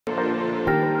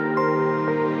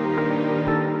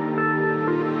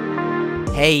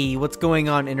Hey, what's going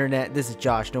on, internet? This is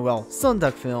Josh Noel,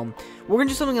 SonduckFilm. We're going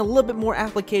to do something a little bit more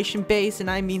application based,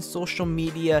 and I mean social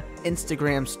media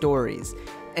Instagram stories.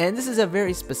 And this is a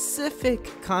very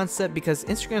specific concept because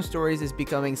Instagram stories is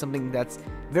becoming something that's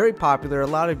very popular. A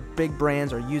lot of big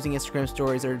brands are using Instagram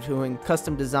stories. They're doing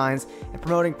custom designs and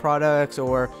promoting products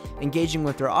or engaging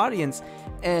with their audience.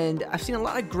 And I've seen a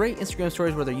lot of great Instagram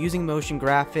stories where they're using motion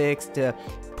graphics to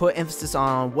put emphasis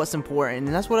on what's important.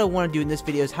 And that's what I want to do in this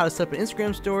video, is how to set up an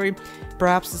Instagram story.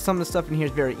 Perhaps some of the stuff in here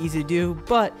is very easy to do,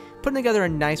 but putting together a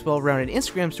nice, well-rounded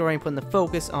Instagram story and putting the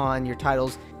focus on your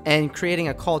titles and creating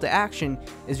a call to action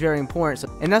is very important.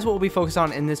 And that's what we'll be focused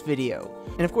on in this video.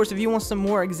 And of course, if you want some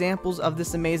more examples of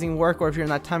this amazing work, or if you're in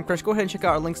that time crunch, go ahead and check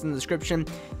out our links in the description.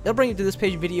 They'll bring you to this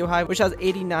page, Video Hive, which has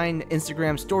 89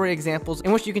 Instagram story examples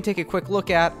in which you can take a quick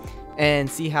look at and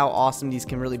see how awesome these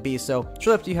can really be. So it's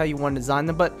really up to you how you want to design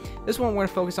them, but this one we're going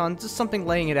to focus on just something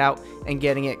laying it out and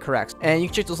getting it correct. And you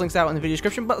can check those links out in the video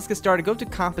description, but let's get started. Go to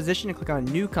composition and click on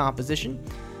new composition,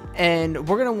 and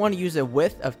we're going to want to use a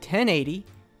width of 1080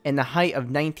 and the height of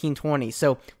 1920.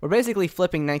 So we're basically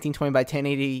flipping 1920 by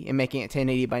 1080 and making it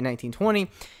 1080 by 1920,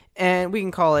 and we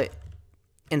can call it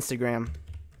Instagram.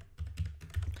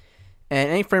 And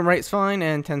any frame rate is fine,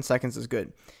 and 10 seconds is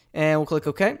good. And we'll click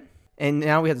OK. And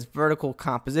now we have this vertical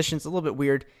composition. It's a little bit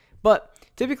weird, but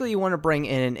typically you want to bring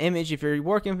in an image if you're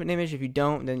working with an image. If you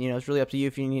don't, then it's really up to you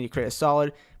if you need to create a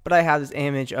solid. But I have this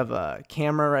image of a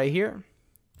camera right here.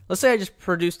 Let's say I just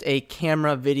produced a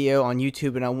camera video on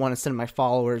YouTube and I want to send my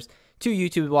followers to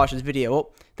YouTube to watch this video.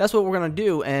 Well, that's what we're going to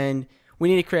do, and we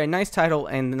need to create a nice title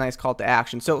and a nice call to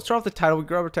action. So let's start off the title. We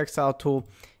grab our text style tool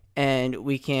and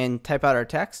we can type out our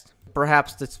text.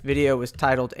 Perhaps this video was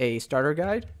titled A Starter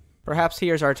Guide. Perhaps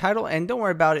here's our title, and don't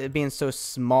worry about it being so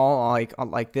small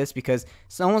like this, because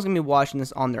someone's going to be watching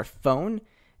this on their phone,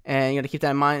 and you got to keep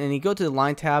that in mind. And you go to the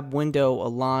line tab, window,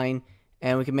 align,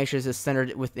 and we can make sure this is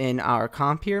centered within our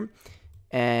comp here.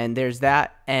 And there's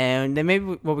that. And then maybe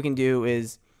what we can do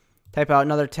is type out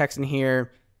another text in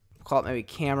here, call it maybe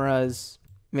cameras,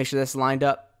 make sure that's lined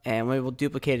up, and maybe we'll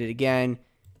duplicate it again.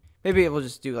 Maybe we'll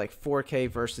just do like 4K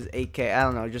versus 8K. I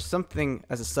don't know, just something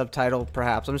as a subtitle,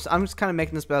 perhaps. I'm just kind of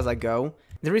making this as I go.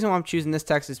 The reason why I'm choosing this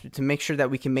text is to make sure that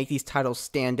we can make these titles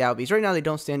stand out, because right now they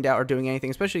don't stand out or doing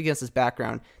anything, especially against this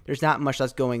background. There's not much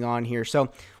that's going on here. So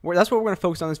that's what we're going to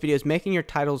focus on in this video, is making your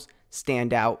titles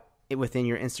stand out within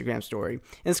your Instagram story.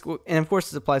 And of course,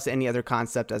 this applies to any other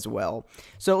concept as well.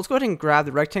 So let's go ahead and grab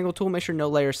the rectangle tool, make sure no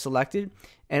layer is selected.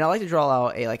 And I like to draw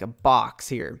out a box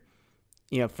here,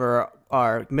 for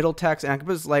our middle text, and I can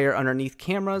put this layer underneath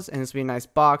cameras, and this will be a nice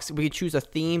box. We could choose a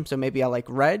theme, so maybe I like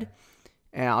red,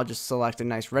 and I'll just select a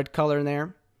nice red color in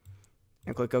there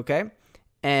and click OK.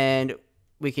 And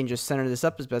we can just center this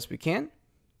up as best we can.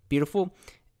 Beautiful.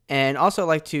 And also I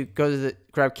like to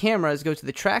grab cameras, go to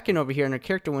the tracking over here in our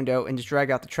character window, and just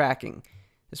drag out the tracking.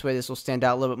 This way this will stand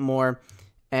out a little bit more.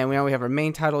 And now we have our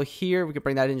main title here. We can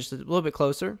bring that in just a little bit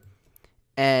closer.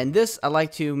 And this I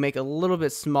like to make a little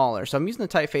bit smaller. So I'm using the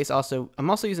typeface also. I'm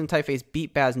also using typeface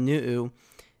Beatbaz Nuu,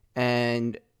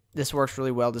 and this works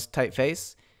really well, this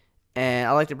typeface. And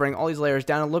I like to bring all these layers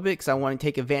down a little bit because I want to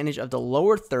take advantage of the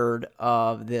lower third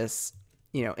of this,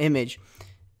 image.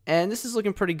 And this is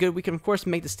looking pretty good. We can of course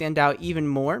make this stand out even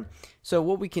more. So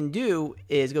what we can do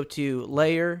is go to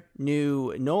Layer,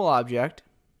 New, Null Object,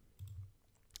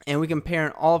 and we can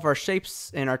parent all of our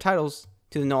shapes and our titles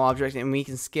to the null object, and we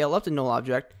can scale up the null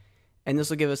object, and this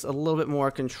will give us a little bit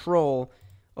more control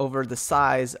over the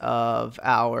size of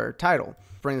our title.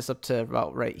 Bring this up to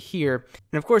about right here.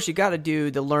 And of course, you got to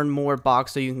do the learn more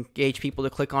box so you can gauge people to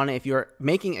click on it if you're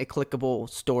making a clickable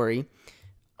story.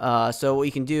 So what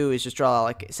you can do is just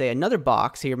draw, say, another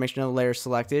box here, make sure no layer is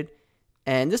selected.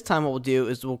 And this time what we'll do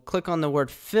is we'll click on the word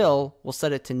fill, we'll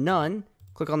set it to none,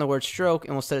 click on the word stroke,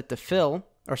 and we'll set it to fill,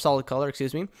 or solid color,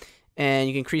 excuse me. And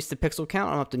you can increase the pixel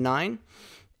count up to 9,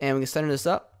 and we can center this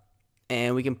up,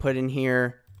 and we can put in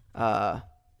here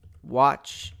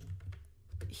watch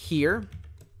here,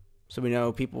 so we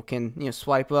know people can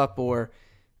swipe up, or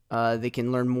they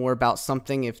can learn more about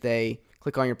something if they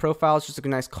click on your profile. It's just a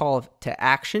nice call to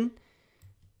action,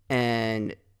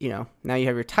 and now you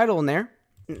have your title in there.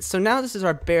 So now this is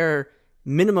our bare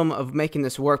minimum of making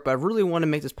this work, but I really want to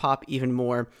make this pop even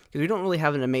more because we don't really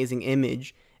have an amazing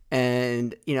image.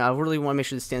 And, I really want to make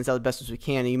sure this stands out the best as we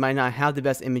can, and you might not have the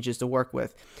best images to work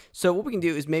with. So what we can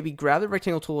do is maybe grab the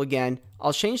rectangle tool again.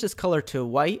 I'll change this color to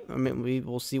white.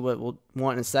 We'll see what we'll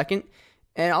want in a second.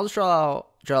 And I'll just draw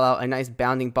out a nice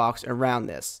bounding box around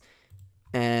this.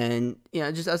 And,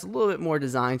 it just adds a little bit more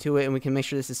design to it, and we can make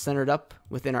sure this is centered up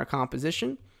within our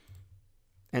composition.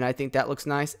 And I think that looks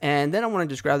nice. And then I want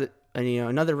to just grab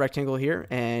another rectangle here,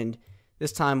 and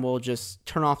this time we'll just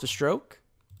turn off the stroke,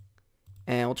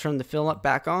 and we'll turn the fill up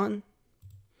back on,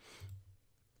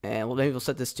 and maybe we'll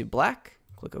set this to black.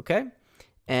 Click OK,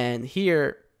 and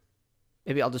here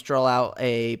maybe I'll just draw out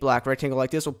a black rectangle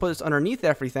like this. We'll put this underneath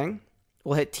everything.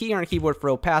 We'll hit T on our keyboard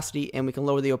for opacity, and we can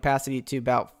lower the opacity to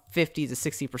about 50 to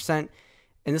 60%,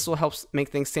 and this will help make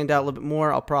things stand out a little bit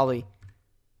more. I'll probably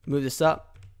move this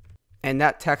up, and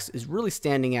that text is really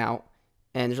standing out,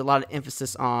 and there's a lot of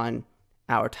emphasis on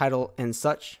our title and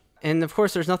such. And of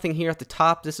course, there's nothing here at the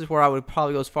top. This is where I would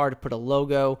probably go as far to put a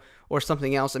logo or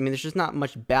something else. I mean, there's just not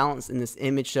much balance in this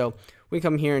image, so we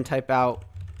come here and type out,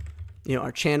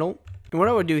 our channel. And what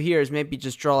I would do here is maybe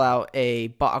just draw out a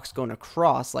box going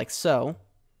across like so,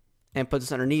 and put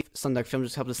this underneath. SonduckFilm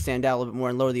just helps us stand out a little bit more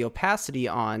and lower the opacity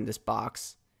on this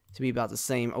box to be about the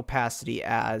same opacity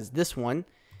as this one.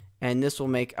 And this will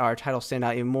make our title stand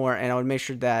out even more. And I would make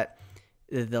sure that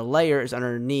the layer is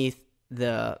underneath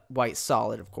the white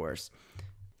solid, of course.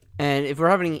 And if we're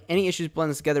having any issues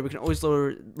blending this together, we can always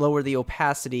lower the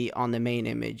opacity on the main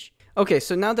image. Okay,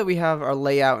 so now that we have our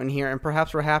layout in here, and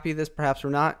perhaps we're happy with this, perhaps we're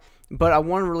not, but I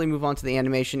want to really move on to the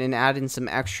animation and add in some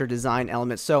extra design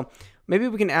elements. So maybe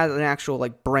we can add an actual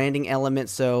like branding element.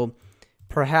 So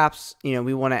perhaps,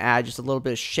 we want to add just a little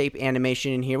bit of shape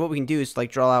animation in here. What we can do is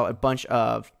like draw out a bunch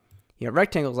of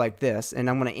rectangles like this, and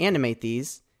I'm going to animate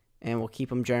these, and we'll keep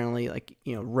them generally like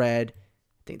red.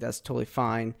 I think that's totally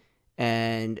fine.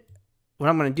 And what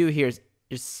I'm going to do here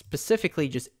is specifically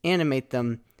just animate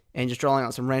them and just drawing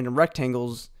out some random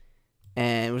rectangles,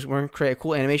 and we're going to create a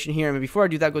cool animation here. And before I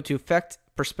do that, go to Effect,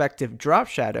 Perspective, Drop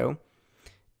Shadow,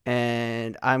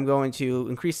 and I'm going to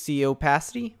increase the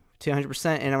opacity to 100%,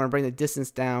 and I'm going to bring the distance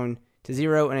down to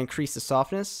 0 and increase the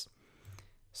softness.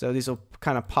 So these will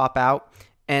kind of pop out,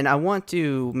 and I want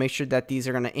to make sure that these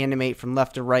are going to animate from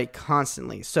left to right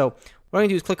constantly. So what I'm going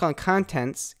to do is click on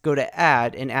Contents, go to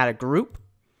Add, and add a group.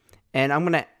 And I'm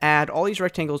going to add all these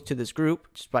rectangles to this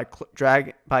group just by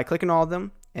clicking all of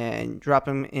them and drop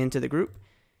them into the group.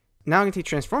 Now I'm going to take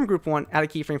Transform Group 1, add a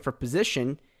keyframe for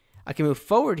position. I can move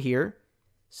forward here.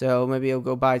 So maybe it'll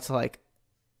go by to like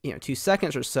 2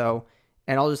 seconds or so,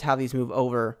 and I'll just have these move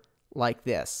over like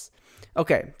this.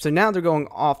 Okay, so now they're going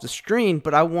off the screen,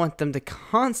 but I want them to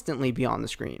constantly be on the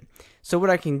screen. So what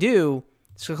I can do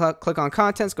is click on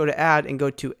Contents, go to Add, and go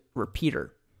to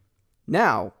Repeater.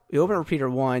 Now, we open Repeater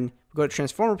 1, we go to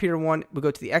Transform Repeater 1, we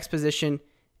go to the X position,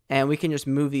 and we can just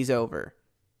move these over.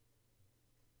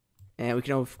 And we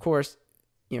can, of course,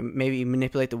 maybe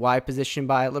manipulate the Y position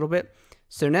by a little bit.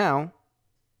 So now,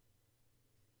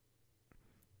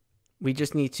 we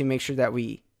just need to make sure that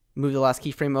we move the last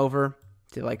keyframe over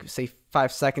to like say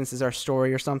 5 seconds is our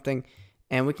story or something,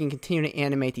 and we can continue to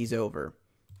animate these over.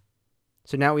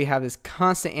 So now we have this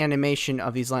constant animation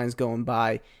of these lines going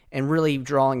by and really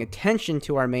drawing attention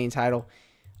to our main title,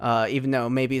 even though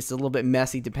maybe it's a little bit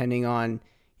messy depending on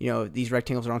these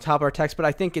rectangles are on top of our text, but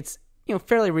I think it's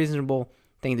fairly reasonable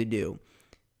thing to do.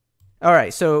 All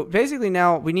right, so basically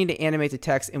now we need to animate the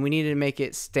text, and we need to make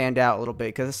it stand out a little bit,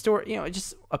 because a story,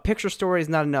 just a picture story is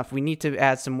not enough. We need to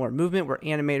add some more movement. We're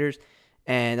animators,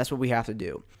 and that's what we have to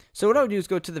do. So what I would do is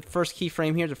go to the first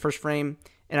keyframe here, the first frame,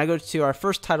 and I go to our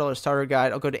first title or starter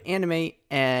guide. I'll go to Animate,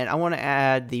 and I want to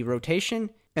add the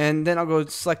rotation, and then I'll go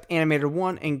select Animator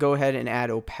 1 and go ahead and add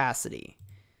opacity.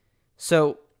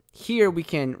 So here we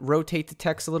can rotate the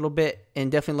text a little bit and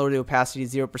definitely lower the opacity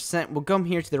to 0%. We'll come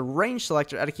here to the range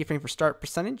selector, add a keyframe for start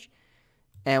percentage,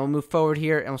 and we'll move forward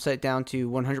here and we'll set it down to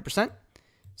 100%.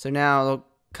 So now it'll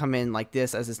come in like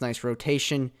this as this nice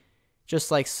rotation, just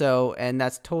like so, and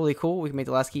that's totally cool. We can make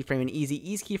the last keyframe an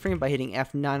easy ease keyframe by hitting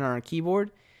F9 on our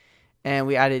keyboard, and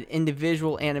we added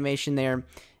individual animation there,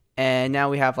 and now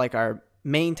we have like our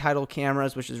main title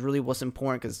cameras, which is really what's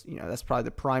important, because that's probably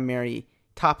the primary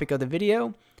topic of the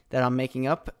video that I'm making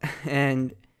up.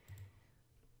 And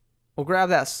we'll grab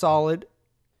that solid,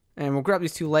 and we'll grab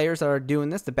these two layers that are doing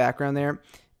this, the background there,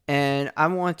 and I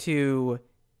want to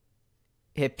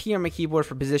hit P on my keyboard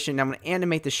for position. Now I'm going to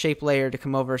animate the shape layer to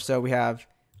come over, so we have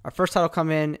our first title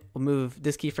come in, we'll move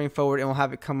this keyframe forward, and we'll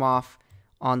have it come off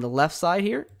on the left side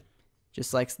here,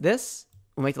 just like this.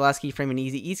 We'll make the last keyframe an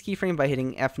easy ease keyframe by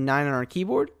hitting F9 on our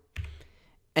keyboard,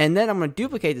 and then I'm going to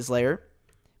duplicate this layer,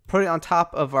 put it on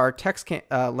top of our text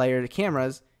layer, the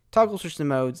cameras, toggle switch the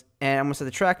modes, and I'm going to set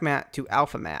the track matte to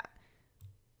alpha matte.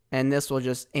 And this will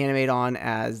just animate on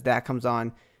as that comes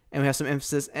on, and we have some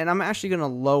emphasis. And I'm actually going to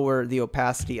lower the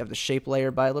opacity of the shape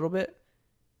layer by a little bit.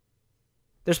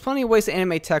 There's plenty of ways to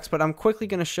animate text, but I'm quickly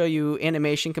going to show you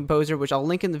Animation Composer, which I'll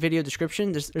link in the video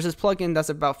description. There's this plugin that's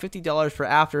about $50 for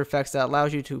After Effects that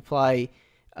allows you to apply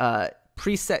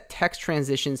preset text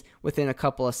transitions within a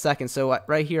couple of seconds. So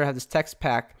right here I have this text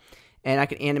pack, and I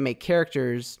can animate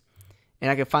characters,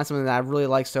 and I can find something that I really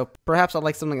like. So perhaps I'd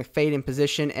like something like fade in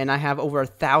position, and I have over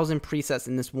 1,000 presets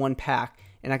in this one pack,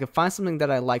 and I can find something that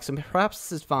I like. So perhaps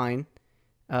this is fine.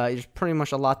 There's pretty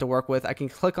much a lot to work with. I can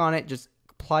click on it, just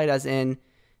apply it as in,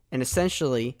 and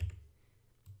essentially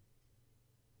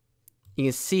you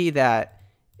can see that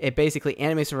it basically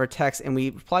animates over text, and we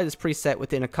apply this preset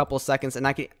within a couple of seconds, and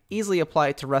I can easily apply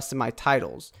it to the rest of my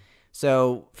titles.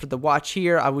 So for the watch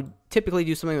here, I would typically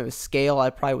do something with scale. I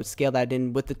probably would scale that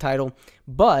in with the title,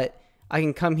 but I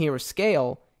can come here with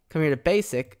scale, come here to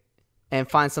basic, and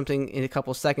find something in a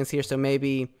couple of seconds here. So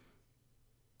maybe,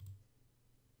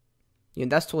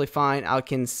 that's totally fine. I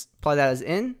can apply that as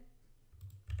in,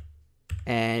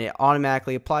 and it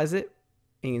automatically applies it.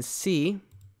 And you can see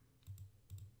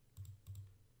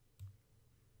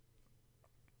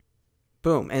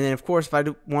boom. And then of course, if I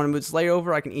want to move this layer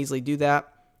over, I can easily do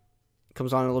that. It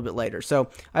comes on a little bit later. So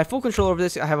I have full control over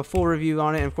this. I have a full review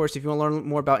on it. And of course, if you want to learn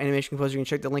more about Animation Composer, you can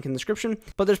check the link in the description.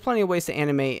 But there's plenty of ways to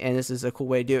animate, and this is a cool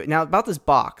way to do it. Now about this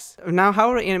box. Now how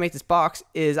I would animate this box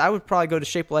is I would probably go to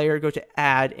Shape Layer, go to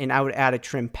Add, and I would add a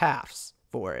Trim Paths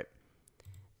for it.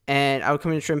 And I would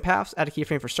come into Trim Paths, add a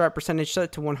keyframe for start, percentage, set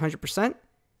it to 100%,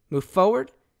 move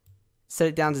forward, set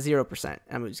it down to 0%.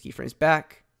 And move these keyframes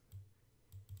back.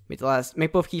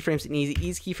 Make both keyframes an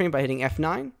ease keyframe by hitting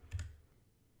F9.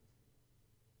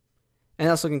 And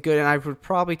that's looking good. And I would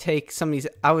probably take some of these.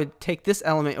 I would take this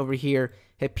element over here,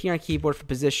 hit P on keyboard for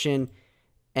position,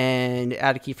 and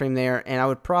add a keyframe there. And I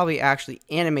would probably actually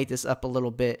animate this up a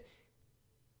little bit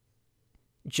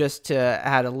just to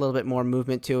add a little bit more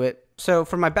movement to it. So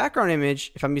for my background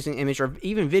image, if I'm using image or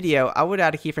even video, I would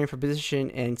add a keyframe for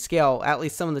position and scale at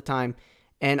least some of the time.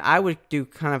 And I would do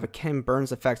kind of a Ken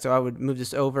Burns effect. So I would move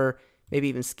this over, maybe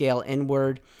even scale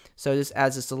inward. So this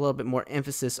adds just a little bit more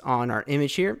emphasis on our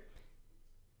image here.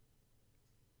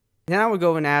 Then I would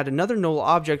go and add another null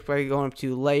object by going up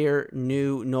to Layer,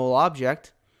 New, Null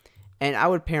Object. And I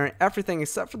would parent everything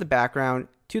except for the background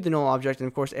to the null object. And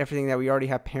of course, everything that we already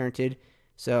have parented.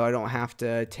 So I don't have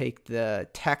to take the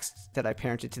text that I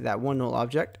parented to that one null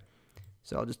object.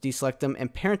 So I'll just deselect them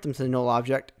and parent them to the null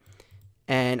object.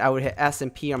 And I would hit S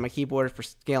and P on my keyboard for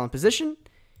scale and position.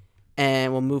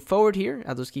 And we'll move forward here,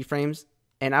 add those keyframes.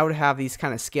 And I would have these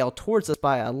kind of scale towards us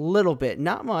by a little bit,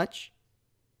 not much.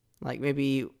 Like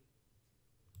maybe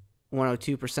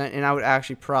 102%. And I would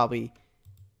actually probably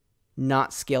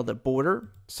not scale the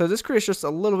border. So this creates just a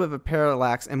little bit of a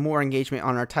parallax and more engagement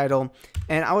on our title.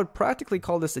 And I would practically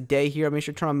call this a day here. Make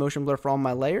sure to turn on motion blur for all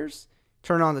my layers.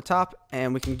 Turn on the top,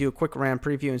 and we can do a quick RAM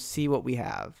preview and see what we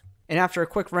have. And after a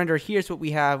quick render, here's what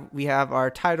we have. We have our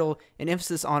title and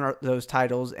emphasis on those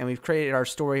titles, and we've created our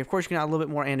story. Of course, you can add a little bit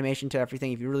more animation to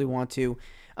everything if you really want to.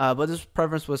 But this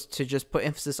preference was to just put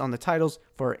emphasis on the titles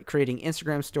for creating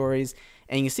Instagram stories.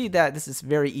 And you can see that this is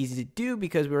very easy to do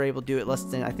because we were able to do it less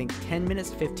than, I think, 10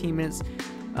 minutes, 15 minutes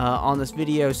on this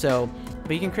video.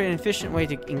 But you can create an efficient way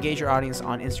to engage your audience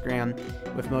on Instagram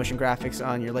with motion graphics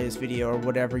on your latest video or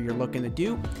whatever you're looking to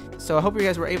do. So I hope you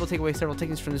guys were able to take away several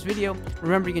techniques from this video.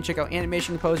 Remember, you can check out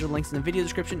Animation Composer, links in the video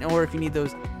description, or if you need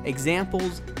those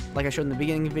examples like I showed in the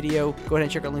beginning of the video, go ahead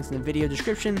and check out links in the video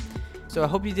description. So I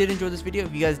hope you did enjoy this video.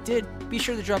 If you guys did, be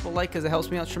sure to drop a like because it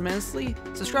helps me out tremendously.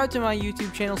 Subscribe to my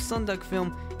YouTube channel,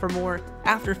 SonduckFilm, for more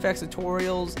After Effects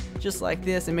tutorials just like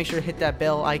this, and make sure to hit that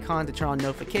bell icon to turn on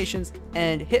notifications,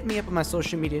 and hit me up on my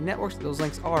social media networks. Those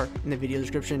links are in the video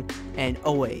description, and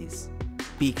always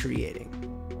be creating.